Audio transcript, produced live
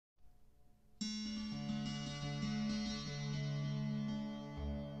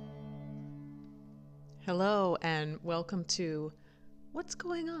Hello, and welcome to What's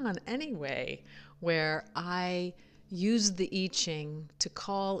Going On Anyway, where I use the I Ching to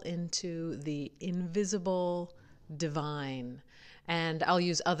call into the invisible divine. And I'll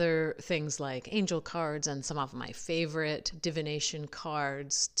use other things like angel cards and some of my favorite divination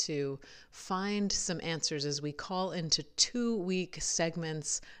cards to find some answers as we call into 2 week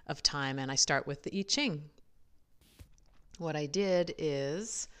segments of time. And I start with the I Ching. What I did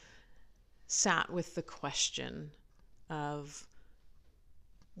is sat with the question of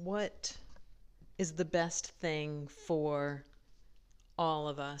what is the best thing for all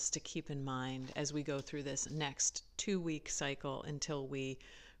of us to keep in mind as we go through this next 2 week cycle until we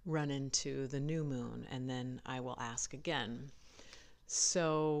run into the new moon, and then I will ask again.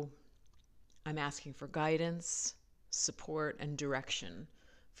 So I'm asking for guidance, support, and direction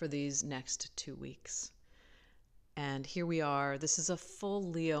for these next 2 weeks. And here we are. This is a full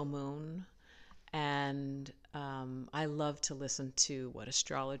Leo moon. And I love to listen to what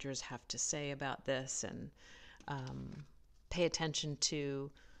astrologers have to say about this and pay attention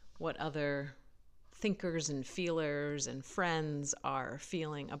to what other thinkers and feelers and friends are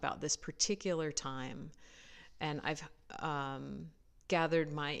feeling about this particular time. And I've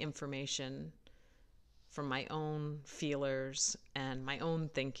gathered my information from my own feelers and my own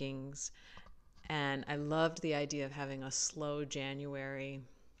thinkings. And I loved the idea of having a slow January.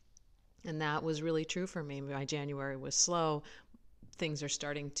 And that was really true for me. My January was slow. Things are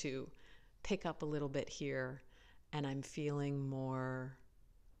starting to pick up a little bit here, and I'm feeling more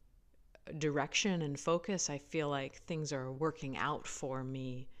direction and focus. I feel like things are working out for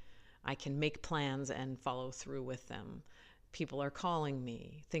me. I can make plans and follow through with them. People are calling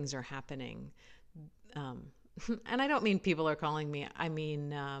me. Things are happening. And I don't mean people are calling me. I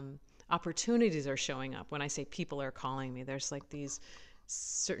mean opportunities are showing up. When I say people are calling me, there's like these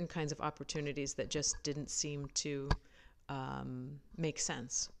certain kinds of opportunities that just didn't seem to make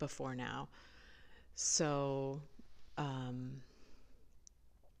sense before now. So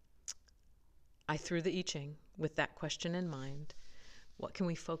I threw the I Ching with that question in mind. What can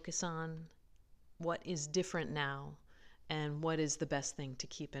we focus on? What is different now? And what is the best thing to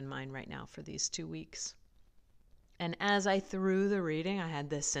keep in mind right now for these 2 weeks? And as I threw the reading, I had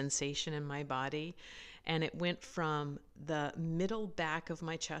this sensation in my body, and it went from the middle back of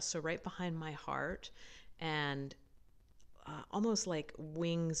my chest, so right behind my heart, and almost like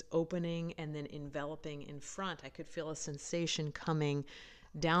wings opening and then enveloping in front. I could feel a sensation coming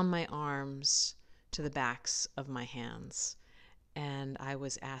down my arms to the backs of my hands. And I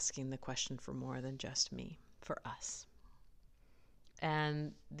was asking the question for more than just me, for us.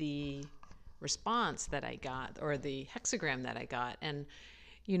 And the response that I got, or the hexagram that I got, and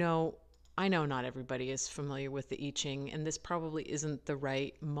I know not everybody is familiar with the I Ching, and this probably isn't the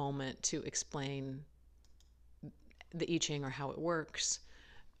right moment to explain the I Ching or how it works.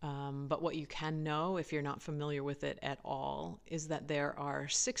 But what you can know, if you're not familiar with it at all, is that there are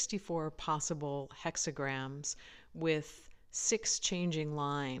 64 possible hexagrams with 6 changing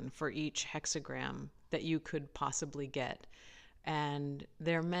line for each hexagram that you could possibly get. And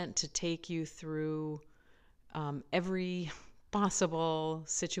they're meant to take you through every possible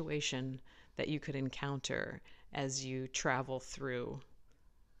situation that you could encounter as you travel through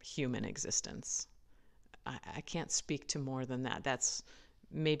human existence. I can't speak to more than that.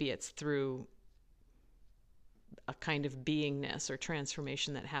 Maybe it's through a kind of beingness or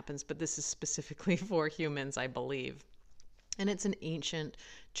transformation that happens, but this is specifically for humans, I believe. And it's an ancient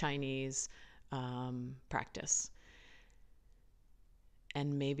Chinese practice.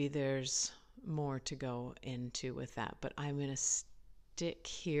 And maybe there's more to go into with that, but I'm going to stick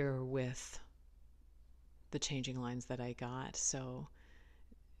here with the changing lines that I got. So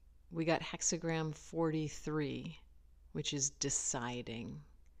we got hexagram 43, which is deciding.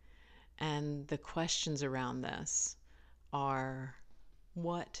 And the questions around this are,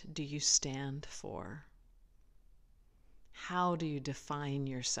 what do you stand for? How do you define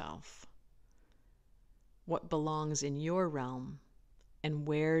yourself? What belongs in your realm? And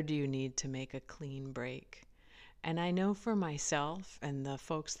where do you need to make a clean break? And I know for myself and the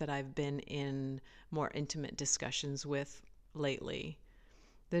folks that I've been in more intimate discussions with lately,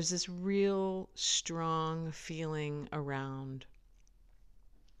 there's this real strong feeling around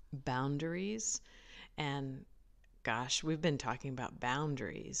boundaries. And gosh, we've been talking about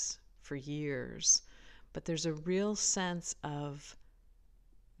boundaries for years, but there's a real sense of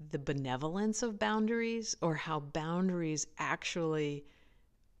the benevolence of boundaries, or how boundaries actually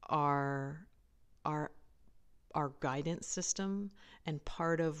are our guidance system and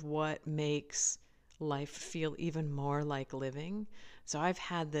part of what makes life feel even more like living. So I've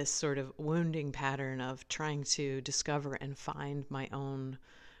had this sort of wounding pattern of trying to discover and find my own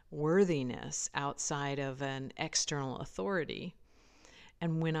worthiness outside of an external authority.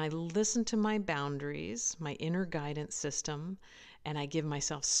 And when I listen to my boundaries, my inner guidance system, and I give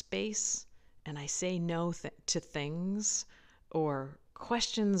myself space and I say no to things or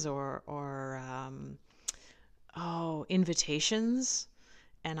questions or invitations,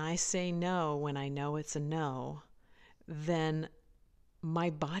 and I say no when I know it's a no, then my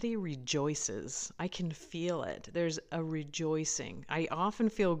body rejoices. I can feel it. There's a rejoicing. I often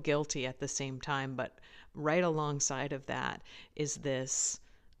feel guilty at the same time, but right alongside of that is this,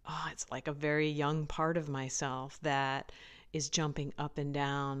 it's like a very young part of myself that is jumping up and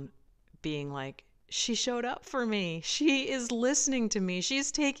down, being like, she showed up for me. She is listening to me.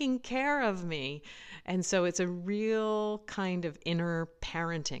 She's taking care of me. And so it's a real kind of inner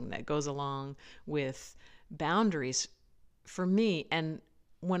parenting that goes along with boundaries for me. And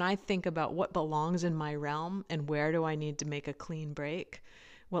when I think about what belongs in my realm and where do I need to make a clean break,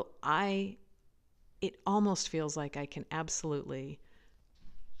 well, it almost feels like I can absolutely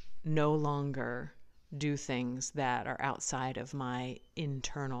no longer do things that are outside of my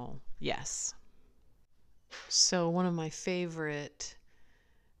internal yes. So one of my favorite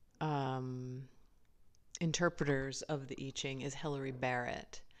interpreters of the I Ching is Hilary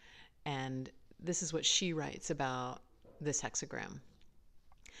Barrett. And this is what she writes about this hexagram.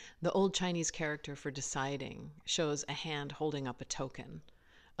 The old Chinese character for deciding shows a hand holding up a token,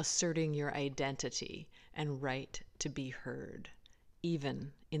 asserting your identity and right to be heard,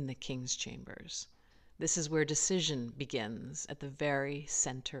 even in the king's chambers. This is where decision begins, at the very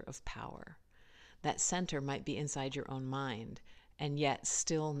center of power. That center might be inside your own mind, and yet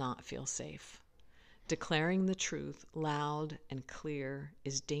still not feel safe. Declaring the truth loud and clear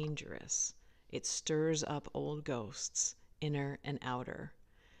is dangerous. It stirs up old ghosts, inner and outer.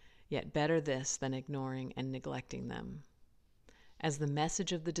 Yet better this than ignoring and neglecting them. As the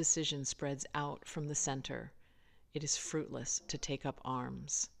message of the decision spreads out from the center, it is fruitless to take up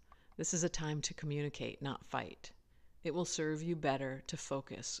arms. This is a time to communicate, not fight. It will serve you better to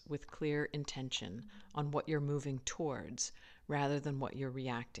focus with clear intention on what you're moving towards rather than what you're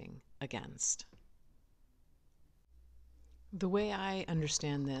reacting against. The way I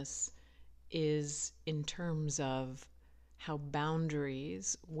understand this is in terms of how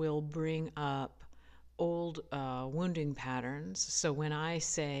boundaries will bring up old wounding patterns. So when I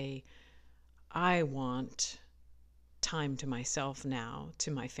say, I want time to myself now,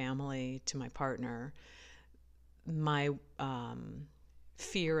 to my family, to my partner, my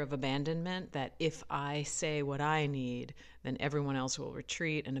fear of abandonment, that if I say what I need, then everyone else will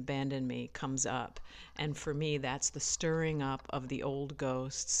retreat and abandon me, comes up. And for me, that's the stirring up of the old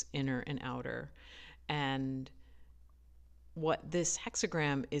ghosts, inner and outer. And what this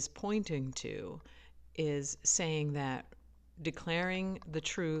hexagram is pointing to is saying that declaring the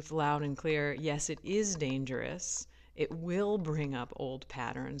truth loud and clear, yes, it is dangerous. It will bring up old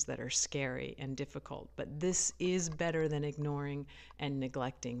patterns that are scary and difficult, but this is better than ignoring and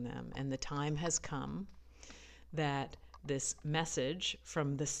neglecting them. And the time has come that this message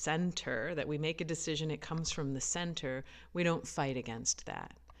from the center, that we make a decision, it comes from the center, we don't fight against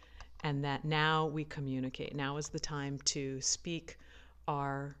that. And that now we communicate. Now is the time to speak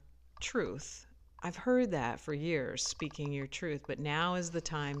our truth. I've heard that for years, speaking your truth, but now is the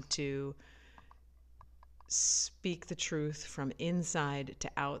time to speak the truth from inside to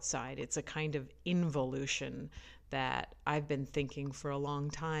outside. It's a kind of involution that I've been thinking for a long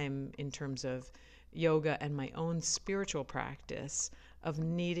time in terms of yoga and my own spiritual practice, of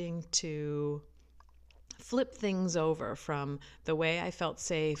needing to flip things over from the way I felt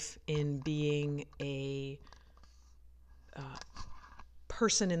safe in being a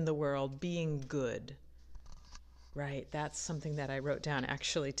person in the world, being good, right? That's something that I wrote down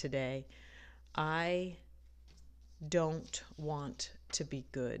actually today. I don't want to be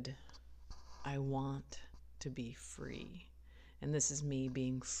good. I want to be free. And this is me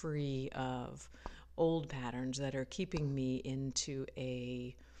being free of old patterns that are keeping me into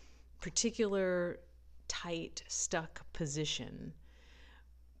a particular tight, stuck position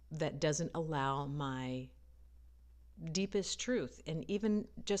that doesn't allow my deepest truth and even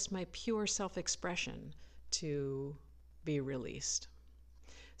just my pure self-expression to be released.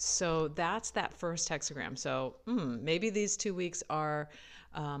 So that's that first hexagram. So maybe these 2 weeks are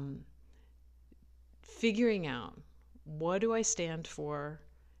figuring out, what do I stand for?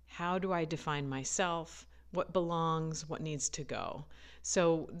 How do I define myself? What belongs? What needs to go?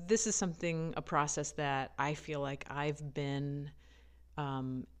 So this is a process that I feel like I've been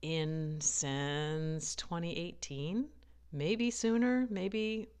in since 2018, maybe sooner,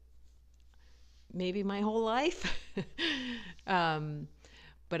 maybe my whole life. um,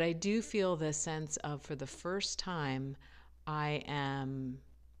 but I do feel this sense of, for the first time, I am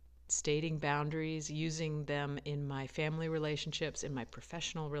stating boundaries, using them in my family relationships, in my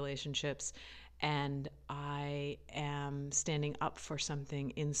professional relationships, and I am standing up for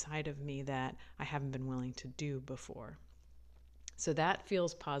something inside of me that I haven't been willing to do before. So that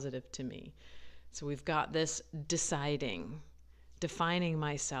feels positive to me. So we've got this defining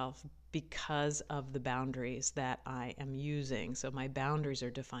myself because of the boundaries that I am using. So my boundaries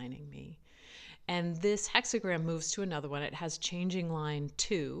are defining me. And this hexagram moves to another one. It has changing line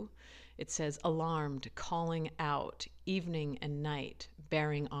 2. It says alarmed, calling out, evening and night,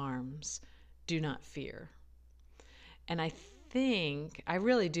 bearing arms, do not fear. And I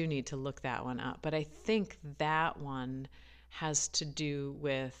really do need to look that one up, but I think that one has to do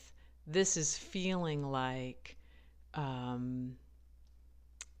with, this is feeling like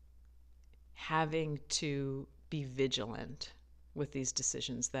having to be vigilant with these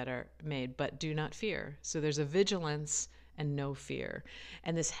decisions that are made, but do not fear. So there's a vigilance and no fear.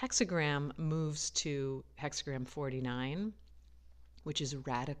 And this hexagram moves to hexagram 49, which is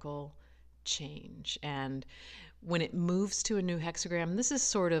radical change. And when it moves to a new hexagram, this is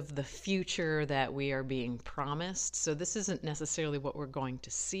sort of the future that we are being promised. So this isn't necessarily what we're going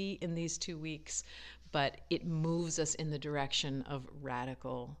to see in these 2 weeks, but it moves us in the direction of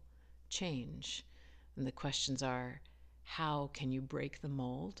radical change. And the questions are, how can you break the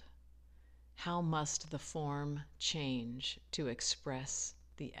mold? How must the form change to express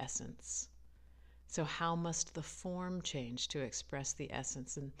the essence? So how must the form change to express the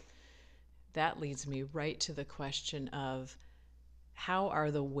essence? And that leads me right to the question of, how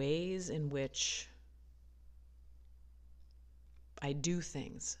are the ways in which I do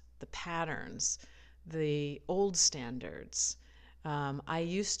things, the patterns, the old standards? I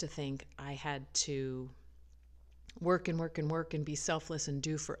used to think I had to work and work and work and be selfless and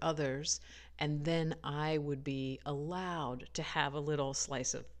do for others, and then I would be allowed to have a little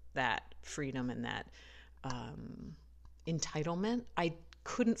slice of that freedom and that entitlement. I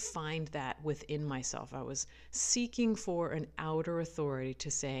couldn't find that within myself. I was seeking for an outer authority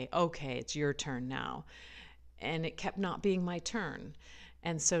to say, okay, it's your turn now. And it kept not being my turn.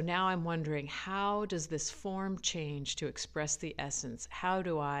 And so now I'm wondering, how does this form change to express the essence? How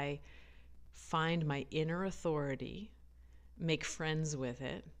do I find my inner authority, make friends with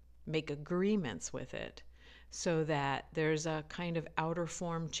it, make agreements with it, so that there's a kind of outer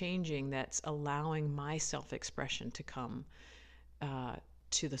form changing that's allowing my self-expression to come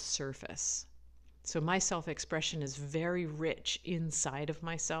to the surface. So my self-expression is very rich inside of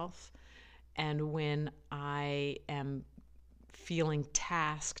myself. And when I am feeling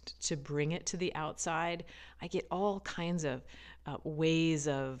tasked to bring it to the outside, I get all kinds of ways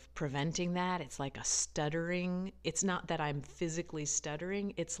of preventing that. It's like a stuttering. It's not that I'm physically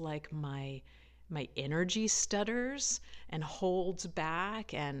stuttering. It's like my energy stutters and holds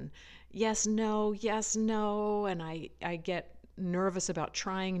back, and yes, no, and I get nervous about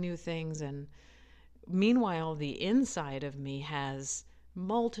trying new things. And meanwhile, the inside of me has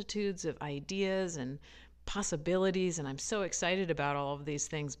multitudes of ideas and possibilities, and I'm so excited about all of these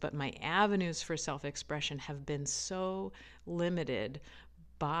things, but my avenues for self-expression have been so limited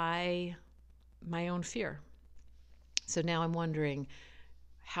by my own fear. So now I'm wondering,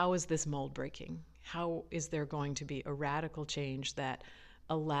 how is this mold breaking? How is there going to be a radical change that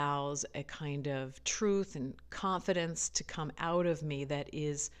allows a kind of truth and confidence to come out of me that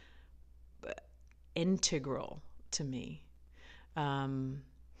is integral to me?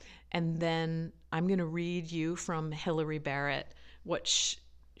 And then I'm going to read you from Hilary Barrett what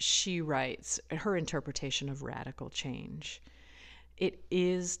she writes, her interpretation of radical change. It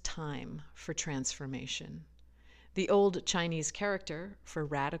is time for transformation. The old Chinese character for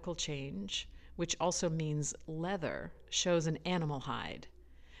radical change, which also means leather, shows an animal hide.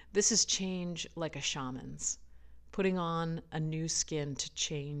 This is change like a shaman's, putting on a new skin to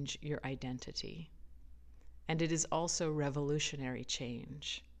change your identity. And it is also revolutionary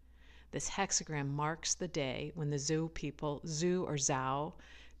change. This hexagram marks the day when the Zhou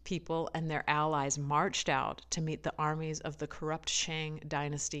people and their allies marched out to meet the armies of the corrupt Shang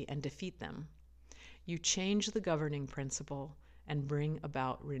dynasty and defeat them. You change the governing principle and bring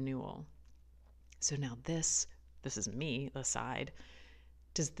about renewal. So now this is me aside.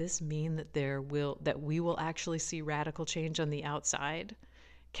 Does this mean that we will actually see radical change on the outside?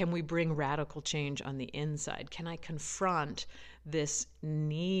 Can we bring radical change on the inside? Can I confront this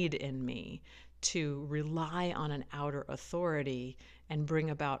need in me to rely on an outer authority and bring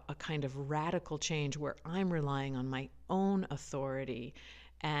about a kind of radical change where I'm relying on my own authority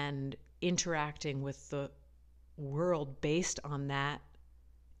and interacting with the world based on that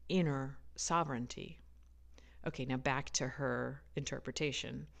inner sovereignty. Okay, now back to her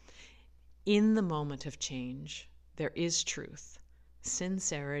interpretation. In the moment of change, there is truth,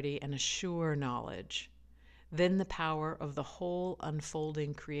 sincerity, and a sure knowledge. Then the power of the whole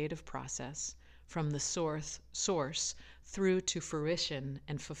unfolding creative process, from the source through to fruition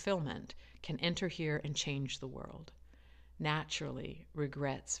and fulfillment, can enter here and change the world. Naturally,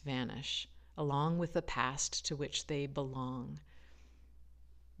 regrets vanish, along with the past to which they belong.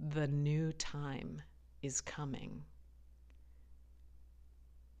 The new time is coming.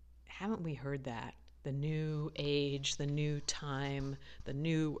 Haven't we heard that? The new age, the new time, the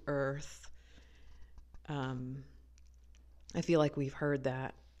new earth. I feel like we've heard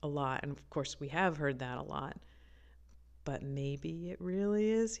that a lot, and of course we have heard that a lot, but maybe it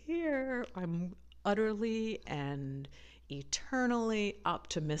really is here. I'm utterly and eternally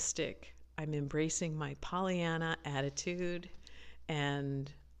optimistic. I'm embracing my Pollyanna attitude,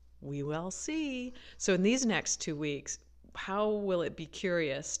 and we will see. So in these next 2 weeks, how will it be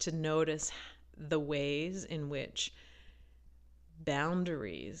curious to notice the ways in which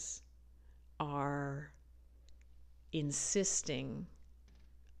boundaries are insisting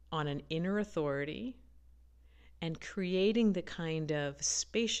on an inner authority and creating the kind of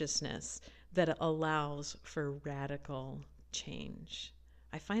spaciousness that allows for radical change.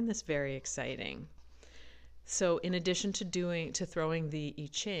 I find this very exciting. So in addition to throwing the I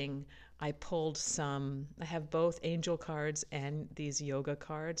Ching, I have both angel cards and these yoga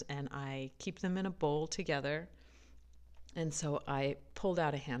cards, and I keep them in a bowl together. And so I pulled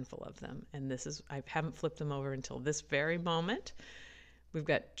out a handful of them, and I haven't flipped them over until this very moment. We've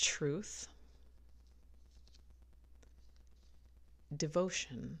got truth,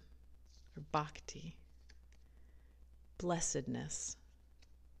 devotion, or bhakti, blessedness.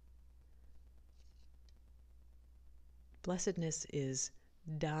 Blessedness is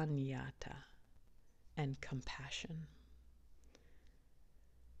danyata, and compassion.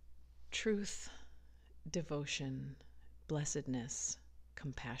 Truth, devotion, blessedness,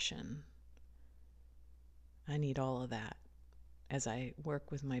 compassion. I need all of that as I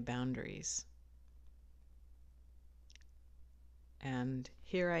work with my boundaries. And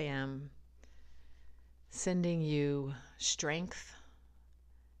here I am, sending you strength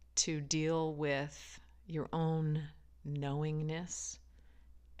to deal with your own knowingness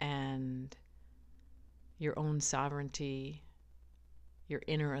and your own sovereignty, your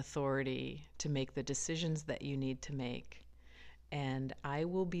inner authority to make the decisions that you need to make. And I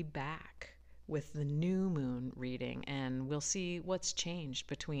will be back with the new moon reading, and we'll see what's changed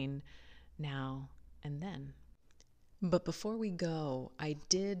between now and then. But before we go, I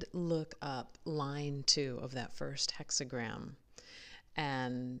did look up line 2 of that first hexagram,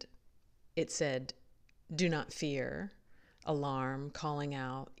 and it said, do not fear, alarm, calling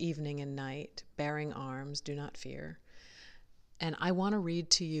out, evening and night, bearing arms, do not fear. And I want to read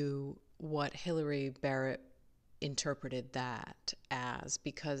to you what Hilary Barrett interpreted that as,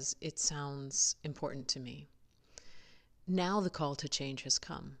 because it sounds important to me. Now the call to change has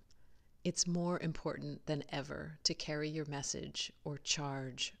come. It's more important than ever to carry your message or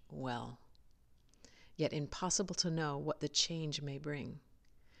charge well. Yet impossible to know what the change may bring.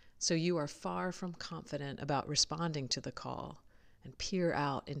 So you are far from confident about responding to the call and peer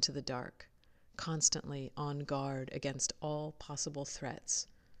out into the dark, constantly on guard against all possible threats.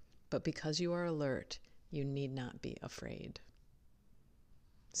 But because you are alert, you need not be afraid.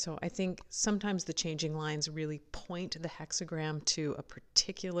 So I think sometimes the changing lines really point the hexagram to a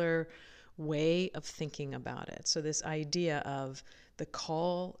particular way of thinking about it. So this idea of the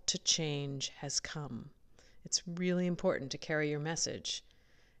call to change has come. It's really important to carry your message.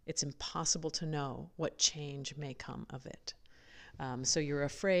 It's impossible to know what change may come of it. So you're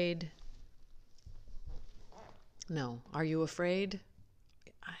afraid. No. Are you afraid?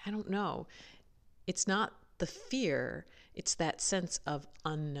 I don't know. It's not the fear. It's that sense of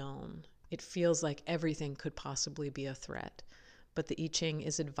unknown. It feels like everything could possibly be a threat. But the I Ching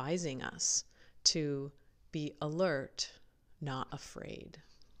is advising us to be alert, not afraid.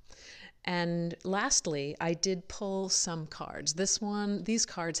 And lastly, I did pull some cards. These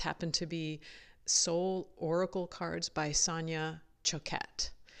cards happen to be Soul Oracle cards by Sonia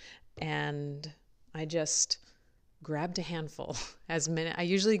Choquette. And I just grabbed a handful. I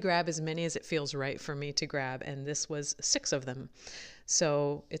usually grab as many as it feels right for me to grab, and this was 6 of them.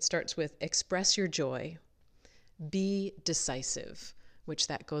 So it starts with express your joy, be decisive, which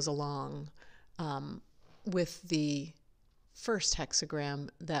that goes along with the first hexagram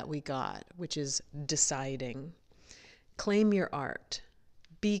that we got, which is deciding. Claim your art,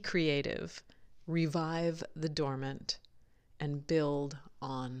 be creative, revive the dormant, and build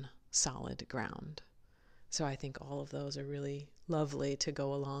on solid ground. So I think all of those are really lovely to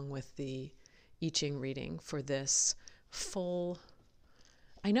go along with the I Ching reading for this full.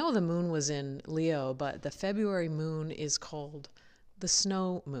 I know the moon was in Leo, but the February moon is called the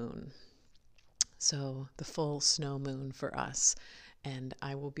snow moon. So the full snow moon for us. And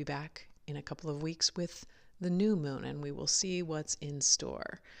I will be back in a couple of weeks with the new moon, and we will see what's in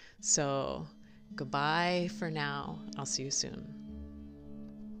store. So goodbye for now. I'll see you soon.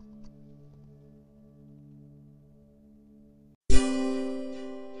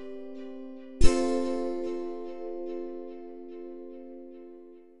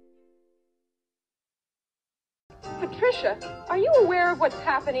 Patricia, are you aware of what's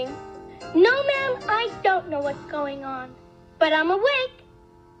happening? No, ma'am, I don't know what's going on, but I'm awake.